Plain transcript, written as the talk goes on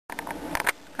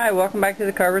Hi, welcome back to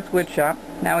the Carver's Wood Shop.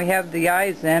 Now we have the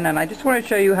eyes in, and I just want to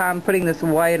show you how I'm putting this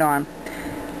white on.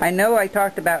 I know I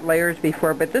talked about layers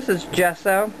before, but this is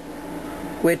gesso,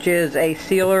 which is a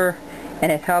sealer,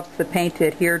 and it helps the paint to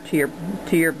adhere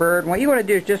to your bird. What you want to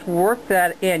do is just work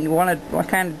that in. You want to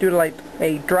kind of do like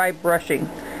a dry brushing.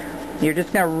 You're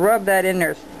just going to rub that in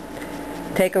there.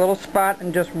 Take a little spot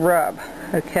and just rub,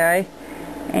 okay?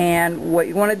 And what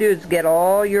you want to do is get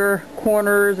all your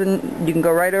corners, and you can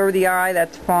go right over the eye,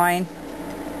 that's fine.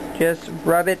 Just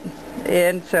rub it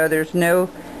in so there's no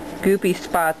goopy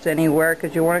spots anywhere,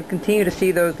 because you want to continue to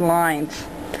see those lines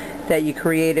that you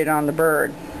created on the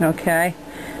bird, okay?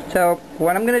 So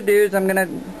what I'm going to do is I'm going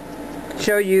to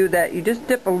show you that you just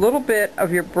dip a little bit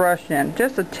of your brush in,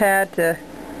 just a tad to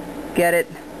get it.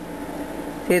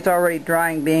 See, it's already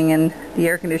drying, being in the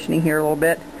air conditioning here a little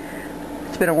bit.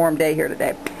 It's been a warm day here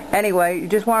today. Anyway, you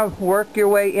just want to work your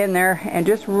way in there and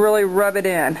just really rub it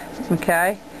in,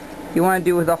 okay? You want to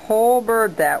do the whole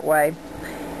bird that way.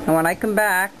 And when I come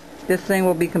back, this thing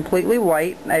will be completely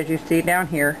white, as you see down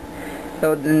here.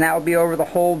 So then that will be over the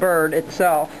whole bird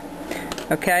itself.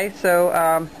 Okay,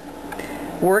 so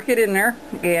work it in there,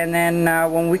 and then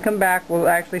when we come back, we'll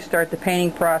actually start the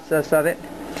painting process of it.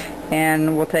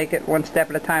 And we'll take it one step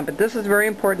at a time. But this is very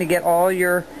important to get all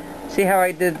your... See how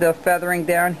I did the feathering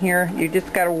down here? You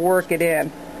just got to work it in.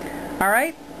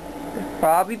 Alright?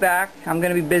 Well, I'll be back. I'm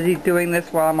going to be busy doing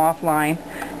this while I'm offline.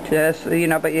 Just, you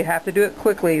know, but you have to do it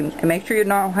quickly. And make sure you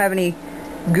don't have any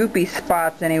goopy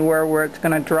spots anywhere where it's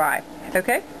going to dry.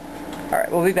 Okay?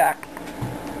 Alright, we'll be back.